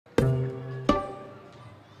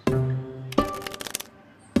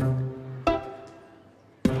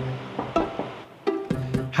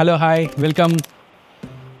Hello, hi, welcome.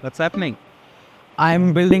 What's happening?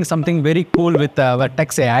 I'm building something very cool with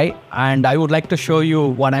Vertex AI, and I would like to show you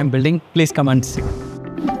what I'm building. Please come and see.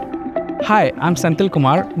 Hi, I'm Senthil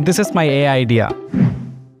Komar. This is my AI idea.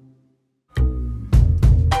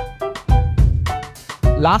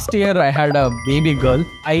 Last year, I had a baby girl.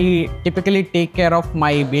 I typically take care of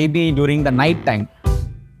my baby during the night time.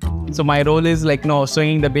 So my role is like,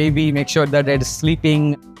 swinging the baby, make sure that it is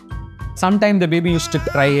sleeping. Sometimes the baby used to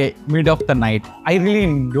cry mid of the night. I really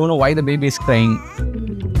don't know why the baby is crying.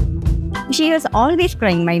 She was always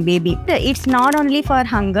crying, my baby. It's not only for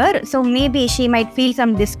hunger, so maybe she might feel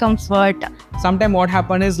some discomfort. Sometimes what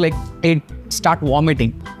happened is like it start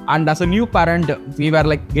vomiting. And as a new parent, we were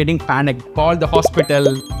like getting panicked. Called the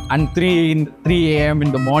hospital and 3 a.m.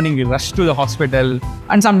 in the morning, we rushed to the hospital.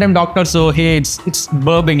 And sometimes doctors say, hey, it's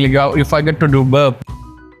burping, like you forget to do burp.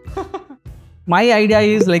 My idea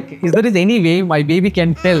is like, is there any way my baby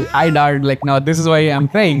can tell, hi dad, like now this is why I'm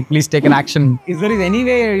crying, please take an action. Is there any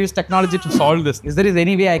way I use technology to solve this? Is there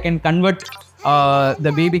any way I can convert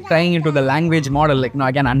the baby crying into the language model? Like now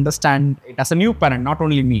I can understand it as a new parent, not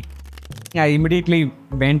only me. I immediately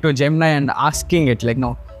went to Gemini and asking it like,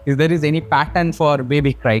 no, is there any pattern for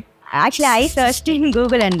baby cry? Actually, I searched in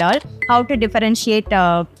Google and all, how to differentiate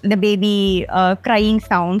the baby crying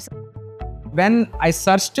sounds. When I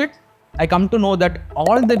searched it, I come to know that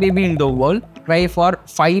all the baby in the world cry for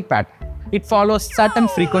 5 patterns. It follows certain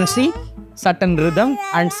frequency, certain rhythm,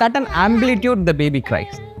 and certain amplitude the baby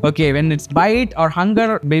cries. Okay, when it's bite or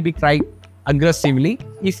hunger, baby cry aggressively.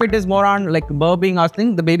 If it is more on like burping or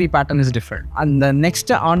thing, the baby pattern is different. And the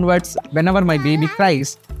next onwards, whenever my baby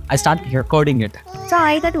cries, I start recording it. So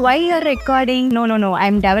I thought, why you're recording? No.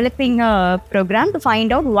 I'm developing a program to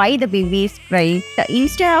find out why the baby is crying. So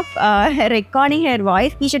instead of recording her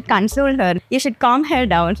voice, you should console her. You should calm her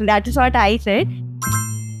down. So that is what I said.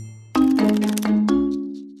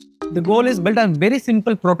 The goal is build a very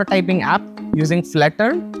simple prototyping app using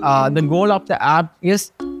Flutter. The goal of the app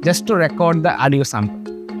is just to record the audio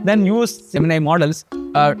sample. Then use Gemini models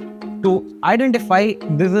to identify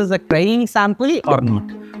this is a crying sample or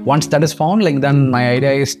not. Once that is found, like then my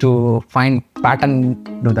idea is to find pattern,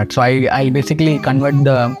 do that. So I basically convert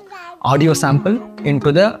the audio sample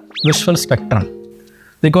into the visual spectrum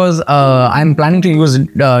because I'm planning to use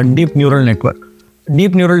deep neural network.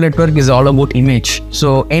 Deep neural network is all about image.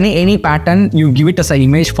 So any pattern you give it as an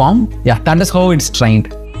image form, yeah, that is how it's trained.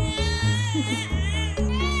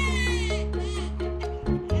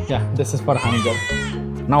 Yeah, this is for hunger.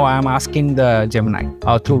 Now I am asking the Gemini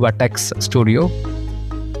through Vertex Studio.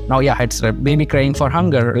 Now, yeah, it's baby crying for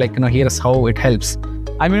hunger. Like, here's how it helps.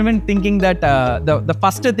 I'm even thinking that the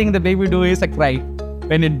first thing the baby do is a cry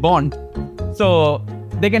when it born. So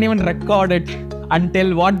they can even record it and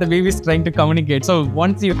tell what the baby is trying to communicate. So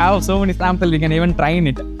once you have so many samples, you can even train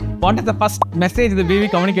it. What is the first message the baby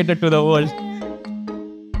communicated to the world?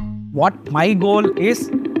 What my goal is,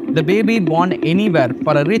 the baby born anywhere,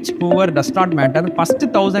 for a rich, poor, does not matter. First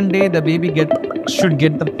 1,000 days, the baby should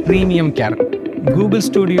get the premium care. Google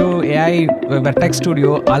Studio, AI, Vertex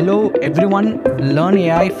Studio allow everyone learn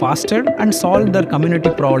AI faster and solve their community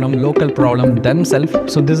problem, local problem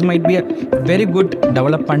themselves. So this might be a very good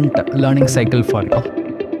development learning cycle for you.